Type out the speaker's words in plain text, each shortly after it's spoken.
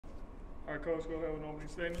All right, Coach, go ahead with an opening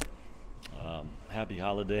statement. Happy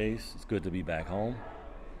holidays. It's good to be back home.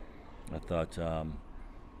 I thought,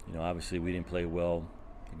 obviously we didn't play well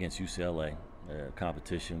against UCLA.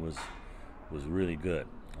 Competition was really good.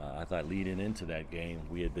 I thought leading into that game,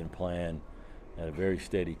 we had been playing at a very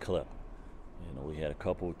steady clip. We had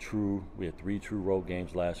three true road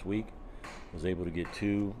games last week. Was able to get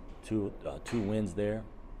two wins there,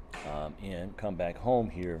 and come back home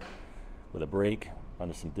here with a break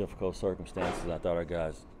under some difficult circumstances. I thought our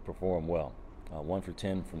guys performed well. 1 for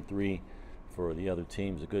 10 from three for the other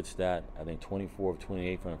team is a good stat. I think 24 of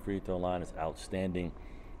 28 from the free throw line is outstanding.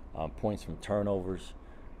 Points from turnovers,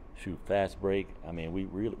 fast break. I mean, we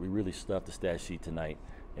really stuffed the stat sheet tonight,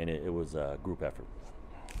 and it was a group effort.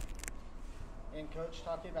 And Coach,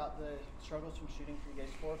 talking about the struggles from shooting for you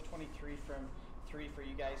guys, 4 of 23 from three for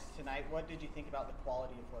you guys tonight. What did you think about the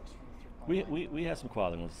quality of looks from the three-point line? We had some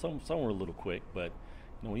quality ones. Some were a little quick, but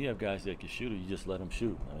when you have guys that can shoot, you just let them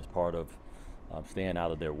shoot. It's part of staying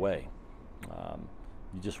out of their way.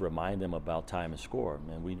 You just remind them about time and score.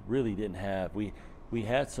 And we really didn't have we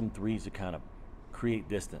had some threes to kind of create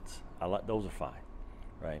distance. Those are fine,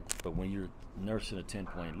 right? But when you're nursing a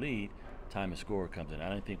 10-point lead, time and score comes in. I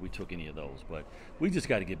don't think we took any of those, but we just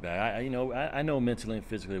got to get back. I know mentally and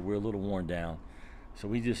physically we're a little worn down, so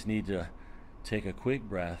we just need to take a quick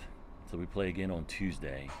breath until we play again on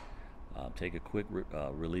Tuesday. Take a quick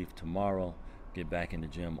relief tomorrow, get back in the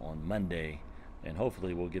gym on Monday, and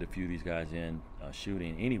hopefully we'll get a few of these guys in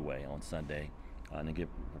shooting anyway on Sunday, and then get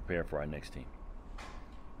prepared for our next team.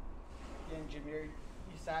 And Jamir,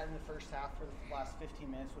 you sat in the first half for the last 15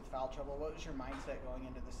 minutes with foul trouble. What was your mindset going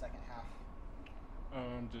into the second half?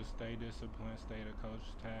 Just stay disciplined, stay to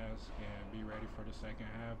coach's task, and be ready for the second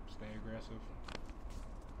half. Stay aggressive.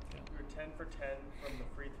 You were 10 for 10 from the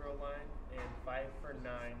free throw line and 5 for 9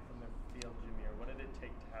 from the field, Jamir. What did it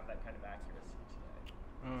take to have that kind of accuracy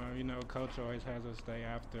today? Coach always has us stay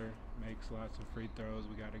after, makes lots of free throws.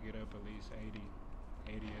 We got to get up at least 80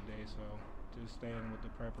 a day. So just staying with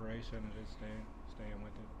the preparation and just staying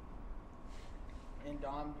with it. And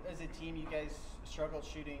Dom, as a team, you guys struggled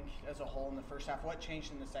shooting as a whole in the first half. What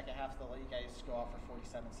changed in the second half to let you guys go out for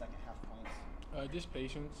 47 second half points? Just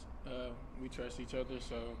patience. We trust each other,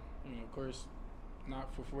 so of course,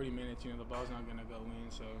 not for 40 minutes. The ball's not gonna go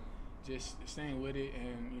in, so just staying with it.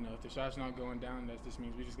 And if the shot's not going down, that just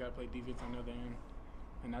means we just gotta play defense on the other end.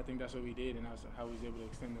 And I think that's what we did, and that's how we was able to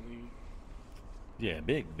extend the lead. Yeah,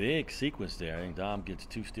 big sequence there. I think Dom gets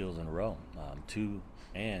 2 steals in a row, two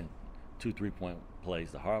 3-point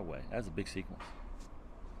plays the hard way. That's a big sequence.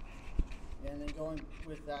 And then going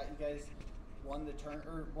with that, you guys won the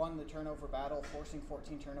turnover battle, forcing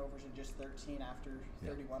 14 turnovers and just 13 after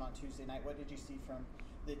 31 on Tuesday night. What did you see from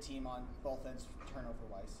the team on both ends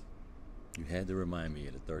turnover-wise? You had to remind me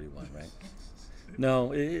of the 31, right?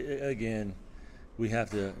 No, again, we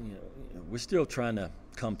have to. We're still trying to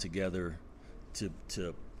come together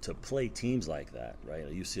to play teams like that, right?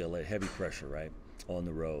 UCLA, heavy pressure, right, on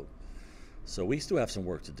the road. So we still have some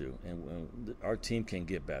work to do, and our team can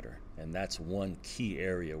get better, and that's one key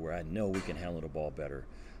area where I know we can handle the ball better.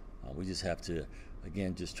 We just have to,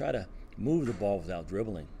 again, just try to move the ball without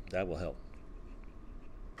dribbling. That will help.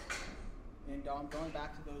 And Dom, going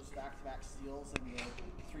back to those back-to-back steals and the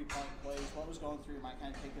 3-point plays, what was going through your mind?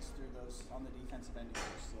 Kind of take us through those on the defensive end of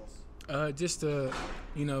those steals. Just to,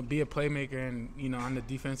 be a playmaker and, on the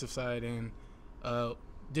defensive side and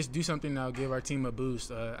just do something that'll give our team a boost.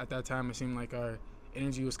 At that time, it seemed like our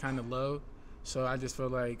energy was kind of low. So I just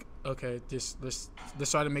felt like, okay, just let's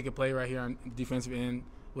try to make a play right here on the defensive end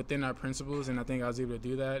within our principles. And I think I was able to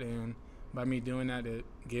do that. And by me doing that, it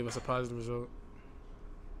gave us a positive result.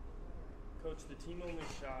 Coach, the team only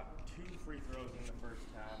shot 2 free throws in the first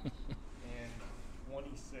half and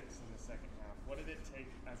 26 in the second half. What did it take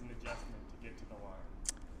as an adjustment to get to the line?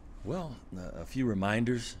 Well, a few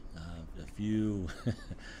reminders, a few.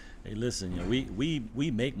 Hey, listen,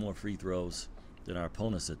 we make more free throws than our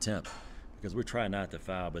opponents attempt because we're trying not to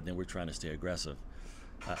foul, but then we're trying to stay aggressive.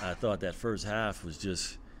 I thought that first half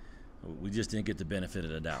was we just didn't get the benefit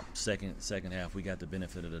of the doubt. Second half, we got the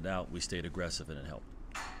benefit of the doubt. We stayed aggressive, and it helped.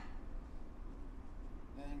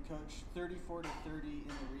 And Coach, 34 to 30 in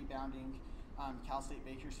the rebounding. Cal State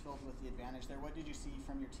Bakersfield with the advantage there. What did you see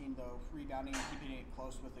from your team, though, rebounding and keeping it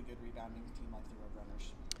close with a good rebounding team like the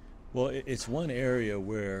Roadrunners? Well, it's one area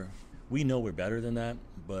where we know we're better than that,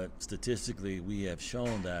 but statistically we have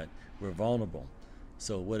shown that we're vulnerable.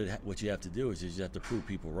 So what you have to do is you have to prove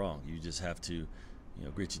people wrong. You just have to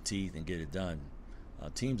grit your teeth and get it done.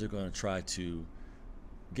 Teams are going to try to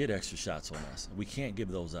get extra shots on us. We can't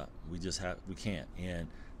give those up. We can't. And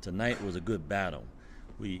tonight was a good battle.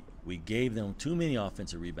 we gave them too many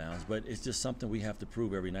offensive rebounds, but it's just something we have to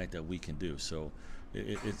prove every night that we can do. So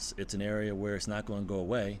it's an area where it's not going to go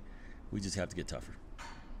away. We just have to get tougher.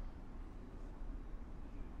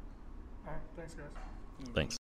 All right, thanks, guys. Thanks.